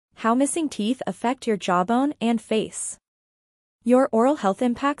How missing teeth affect your jawbone and face. Your oral health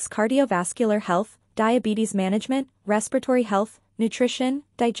impacts cardiovascular health, diabetes management, respiratory health, nutrition,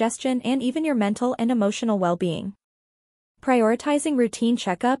 digestion, and even your mental and emotional well-being. Prioritizing routine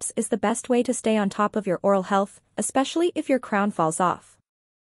checkups is the best way to stay on top of your oral health, especially if your crown falls off.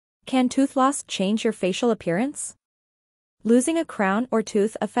 Can tooth loss change your facial appearance? Losing a crown or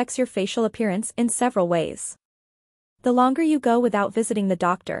tooth affects your facial appearance in several ways. The longer you go without visiting the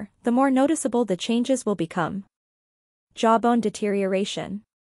doctor, the more noticeable the changes will become. Jawbone deterioration.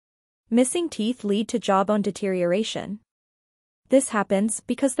 Missing teeth lead to jawbone deterioration. This happens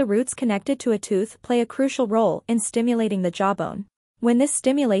because the roots connected to a tooth play a crucial role in stimulating the jawbone. When this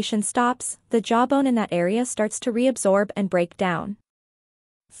stimulation stops, the jawbone in that area starts to reabsorb and break down.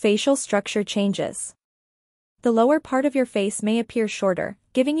 Facial structure changes. The lower part of your face may appear shorter,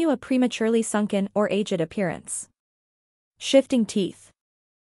 giving you a prematurely sunken or aged appearance. Shifting teeth.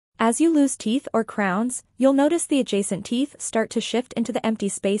 As you lose teeth or crowns, you'll notice the adjacent teeth start to shift into the empty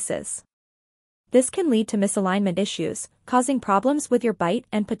spaces. This can lead to misalignment issues, causing problems with your bite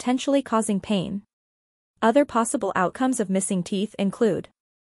and potentially causing pain. Other possible outcomes of missing teeth include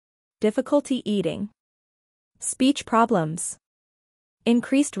difficulty eating, speech problems,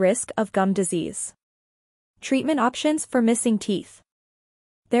 increased risk of gum disease. Treatment options for missing teeth.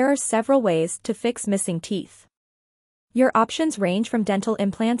 There are several ways to fix missing teeth. Your options range from dental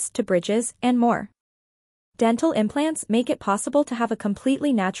implants to bridges and more. Dental implants make it possible to have a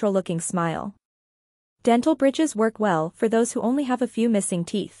completely natural-looking smile. Dental bridges work well for those who only have a few missing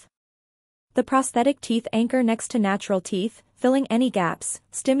teeth. The prosthetic teeth anchor next to natural teeth, filling any gaps,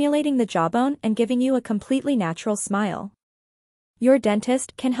 stimulating the jawbone and giving you a completely natural smile. Your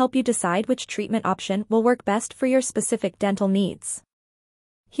dentist can help you decide which treatment option will work best for your specific dental needs.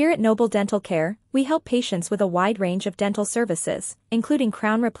 Here at Noble Dental Care, we help patients with a wide range of dental services, including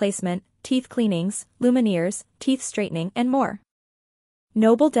crown replacement, teeth cleanings, lumineers, teeth straightening, and more.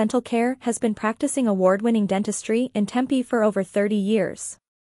 Noble Dental Care has been practicing award-winning dentistry in Tempe for over 30 years.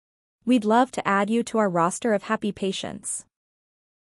 We'd love to add you to our roster of happy patients.